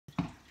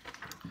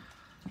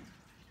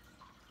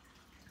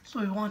So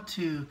we want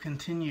to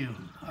continue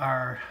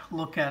our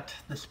look at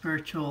the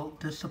spiritual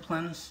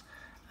disciplines,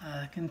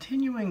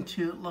 continuing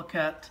to look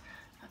at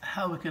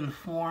how we can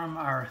form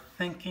our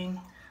thinking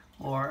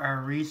or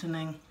our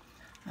reasoning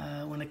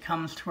when it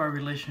comes to our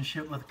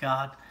relationship with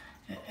God.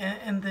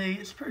 And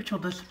the spiritual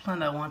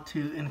discipline I want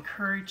to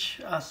encourage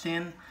us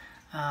in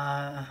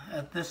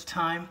at this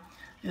time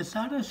is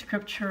that of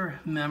Scripture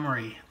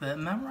memory, the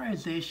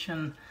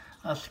memorization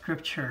of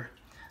Scripture.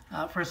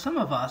 For some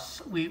of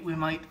us, we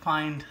might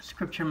find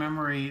Scripture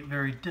memory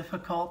very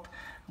difficult.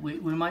 We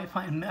might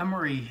find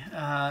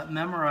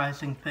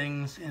memorizing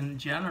things in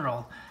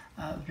general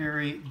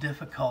very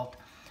difficult.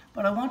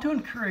 But I want to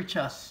encourage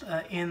us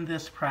in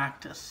this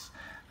practice.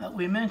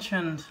 We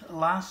mentioned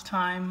last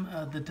time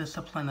the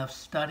discipline of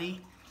study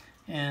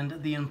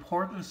and the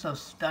importance of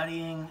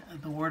studying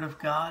the Word of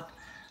God,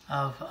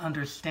 of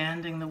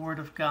understanding the Word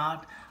of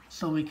God,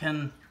 so we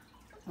can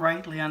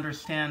rightly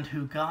understand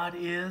who God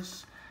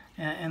is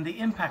and the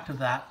impact of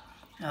that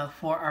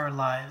for our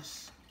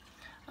lives.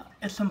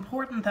 It's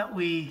important that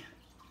we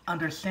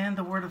understand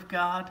the Word of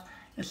God.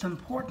 It's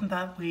important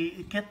that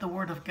we get the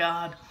Word of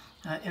God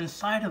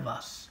inside of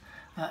us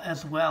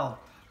as well.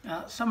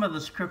 Some of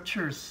the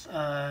scriptures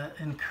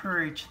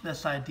encourage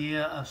this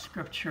idea of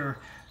Scripture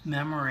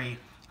memory.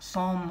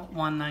 Psalm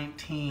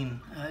 119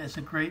 is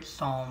a great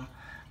psalm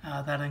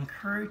that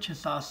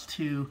encourages us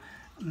to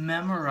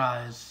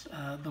memorize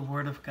the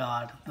Word of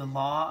God, the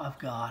law of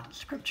God,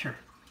 Scripture.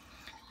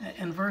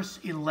 In verse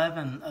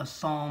 11 of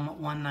Psalm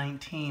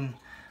 119,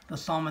 the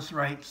psalmist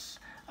writes,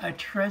 "I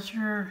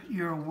treasure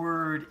your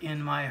word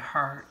in my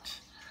heart,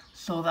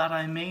 so that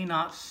I may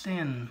not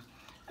sin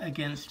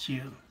against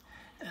you."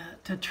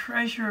 To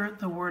treasure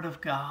the Word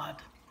of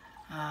God,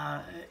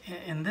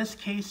 in this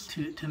case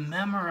to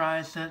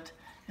memorize it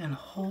and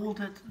hold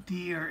it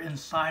dear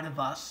inside of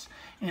us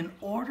in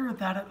order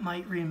that it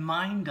might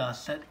remind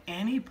us at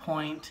any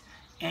point,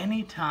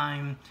 any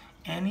time,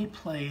 any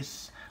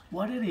place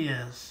what it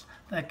is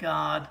that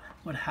God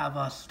would have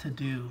us to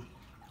do.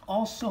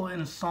 Also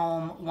in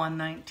Psalm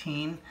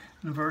 119,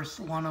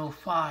 verse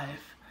 105,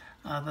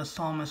 the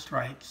psalmist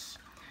writes,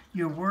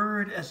 "Your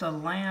word is a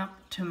lamp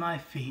to my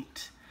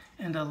feet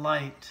and a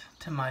light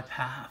to my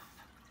path."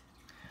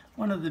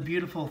 One of the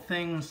beautiful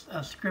things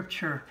of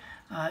Scripture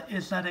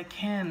is that it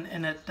can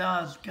and it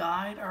does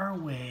guide our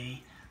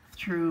way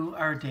through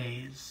our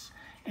days.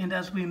 And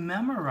as we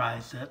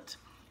memorize it,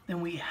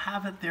 then we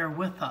have it there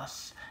with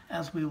us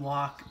as we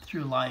walk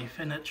through life,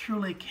 and it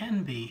truly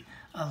can be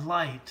a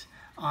light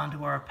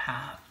onto our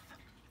path.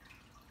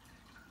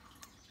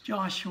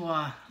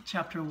 Joshua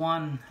chapter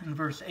 1 and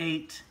verse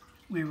 8,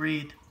 we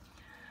read,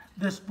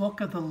 "This book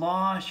of the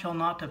law shall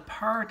not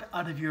depart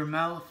out of your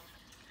mouth.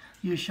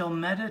 You shall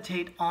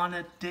meditate on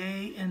it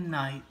day and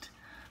night,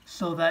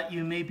 so that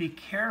you may be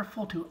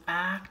careful to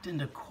act in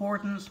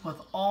accordance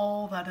with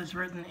all that is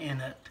written in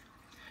it.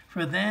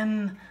 For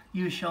then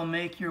you shall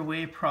make your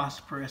way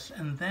prosperous,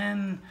 and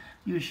then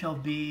you shall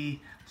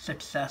be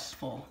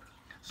successful."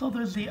 So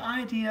there's the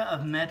idea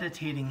of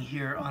meditating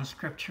here on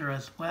Scripture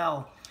as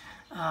well.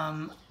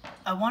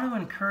 I want to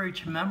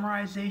encourage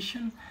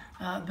memorization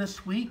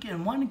this week,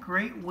 and one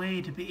great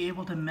way to be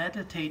able to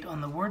meditate on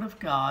the Word of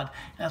God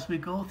as we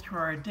go through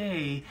our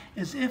day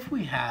is if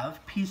we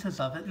have pieces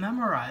of it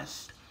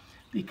memorized.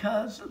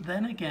 Because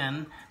then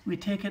again, we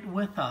take it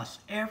with us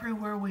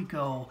everywhere we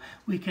go.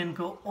 We can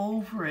go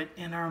over it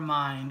in our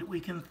mind. We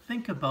can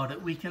think about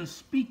it. We can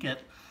speak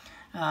it.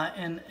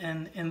 And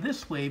in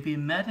this way, be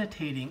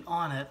meditating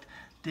on it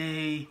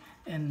day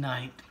and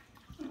night.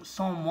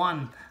 Psalm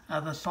 1,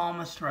 the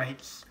psalmist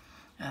writes,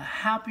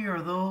 "Happy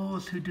are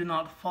those who do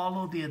not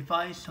follow the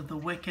advice of the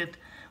wicked,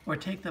 or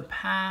take the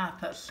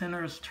path that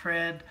sinners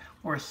tread,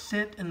 or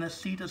sit in the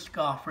seat of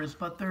scoffers,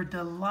 but their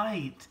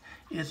delight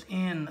is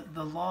in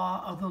the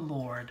law of the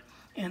Lord,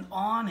 and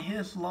on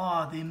his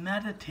law they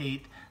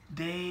meditate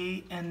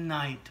day and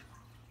night.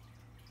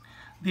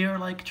 They are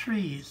like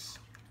trees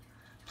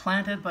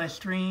planted by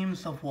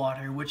streams of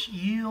water, which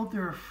yield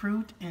their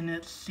fruit in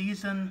its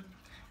season,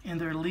 and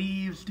their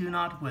leaves do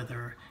not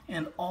wither,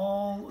 and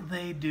all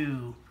they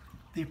do,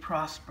 they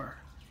prosper."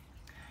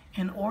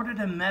 In order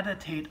to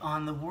meditate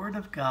on the Word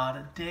of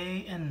God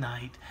day and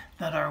night,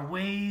 that our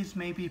ways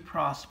may be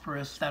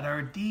prosperous, that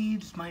our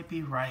deeds might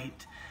be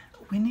right,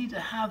 we need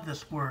to have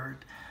this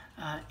Word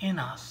in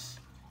us.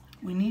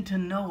 We need to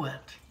know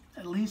it,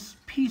 at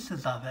least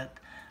pieces of it,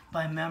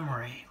 by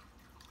memory,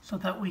 so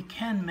that we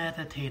can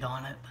meditate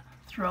on it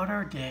throughout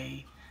our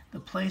day, the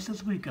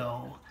places we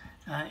go,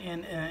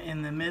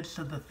 in the midst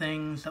of the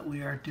things that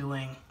we are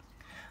doing.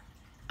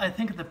 I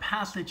think of the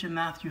passage in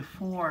Matthew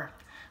 4,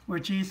 where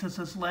Jesus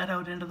is led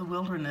out into the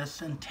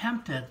wilderness and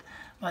tempted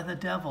by the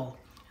devil.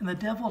 And the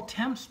devil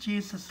tempts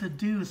Jesus to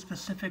do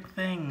specific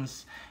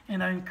things.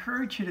 And I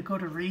encourage you to go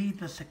to read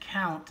this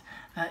account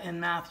in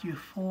Matthew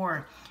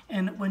 4.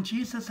 And when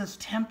Jesus is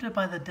tempted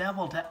by the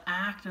devil to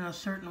act in a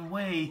certain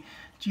way,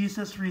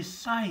 Jesus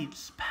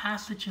recites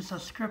passages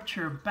of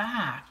Scripture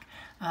back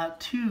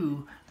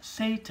to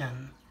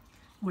Satan,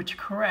 which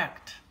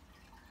correct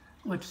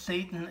which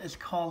Satan is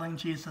calling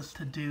Jesus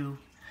to do.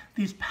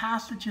 These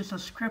passages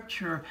of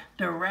Scripture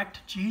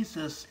direct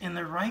Jesus in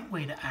the right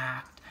way to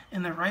act,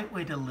 in the right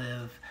way to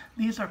live.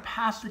 These are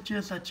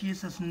passages that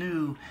Jesus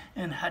knew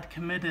and had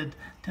committed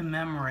to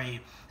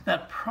memory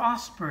that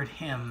prospered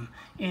him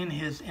in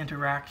his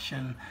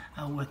interaction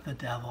with the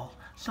devil.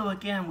 So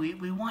again,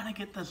 we want to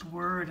get this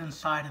word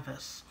inside of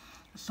us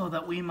so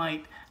that we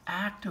might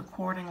act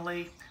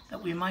accordingly,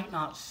 that we might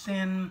not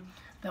sin,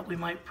 that we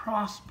might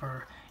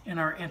prosper in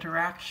our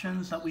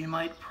interactions, that we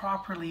might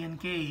properly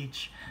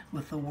engage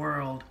with the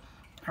world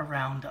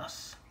around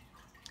us.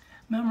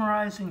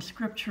 Memorizing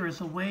Scripture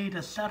is a way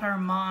to set our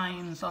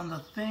minds on the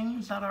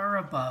things that are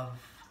above,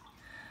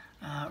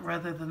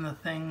 rather than the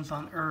things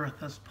on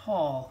earth, as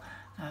Paul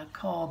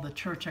called the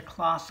church of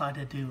Colossae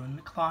to do in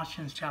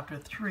Colossians chapter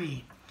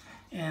 3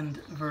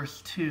 and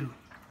verse 2.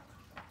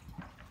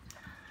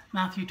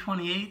 Matthew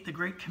 28, the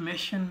Great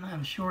Commission.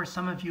 I'm sure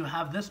some of you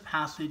have this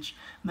passage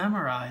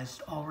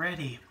memorized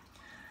already.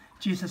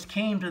 Jesus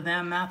came to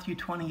them, Matthew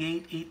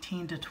 28,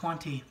 18 to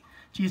 20.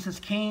 Jesus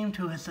came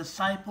to his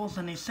disciples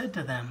and he said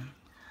to them,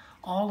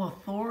 "All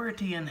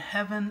authority in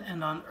heaven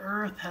and on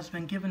earth has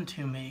been given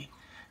to me.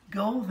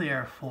 Go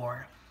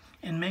therefore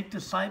and make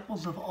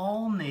disciples of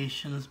all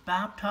nations,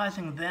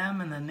 baptizing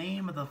them in the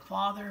name of the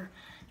Father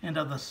and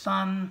of the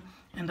Son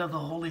and of the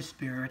Holy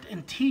Spirit,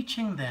 and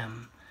teaching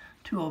them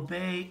to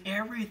obey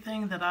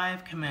everything that I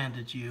have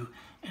commanded you.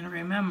 And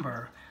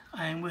remember,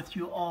 I am with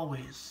you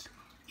always,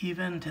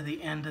 even to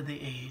the end of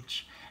the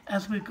age."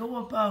 As we go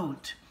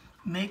about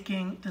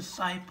making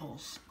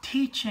disciples,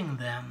 teaching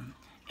them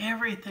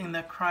everything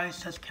that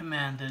Christ has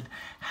commanded,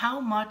 how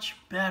much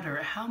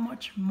better, how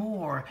much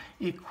more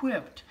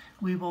equipped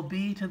we will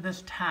be to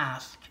this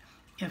task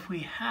if we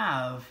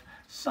have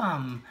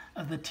some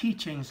of the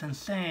teachings and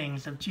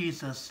sayings of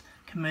Jesus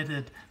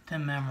committed to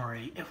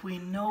memory, if we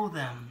know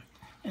them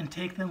and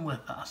take them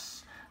with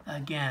us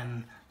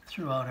again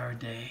throughout our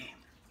day.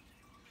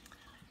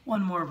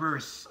 One more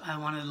verse I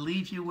want to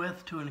leave you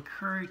with to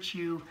encourage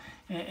you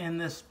in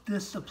this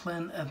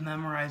discipline of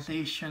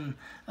memorization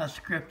of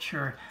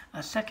Scripture.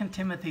 2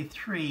 Timothy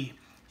 3,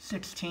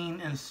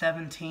 16 and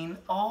 17.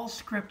 All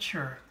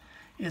Scripture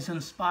is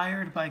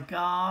inspired by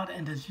God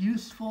and is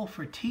useful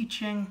for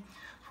teaching,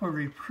 for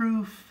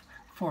reproof,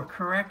 for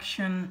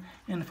correction,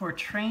 and for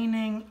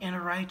training in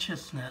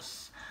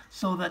righteousness,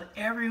 so that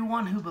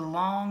everyone who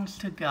belongs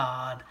to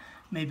God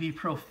may be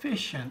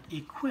proficient,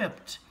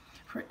 equipped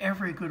for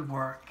every good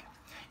work.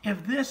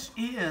 If this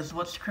is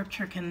what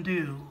Scripture can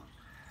do,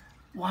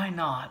 why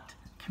not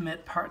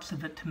commit parts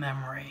of it to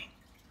memory,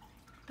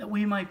 that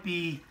we might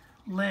be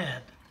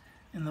led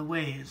in the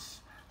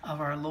ways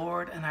of our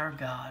Lord and our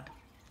God?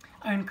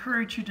 I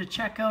encourage you to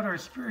check out our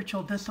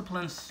spiritual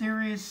disciplines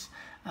series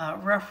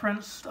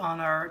referenced on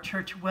our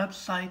church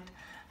website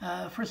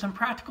for some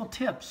practical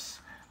tips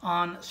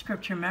on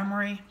Scripture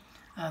memory.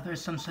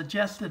 There's some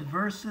suggested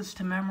verses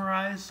to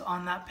memorize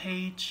on that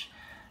page,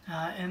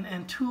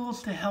 and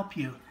tools to help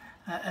you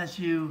as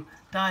you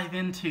dive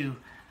into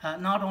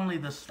not only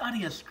the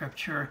study of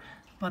Scripture,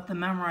 but the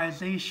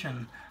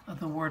memorization of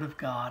the Word of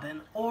God,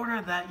 in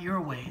order that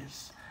your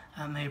ways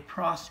may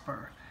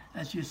prosper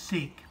as you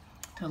seek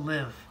to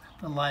live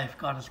the life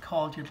God has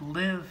called you to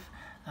live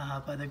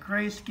by the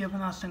grace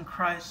given us in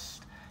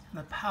Christ and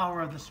the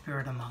power of the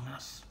Spirit among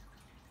us.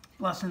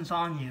 Blessings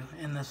on you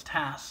in this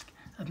task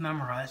of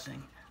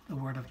memorizing the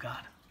Word of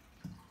God.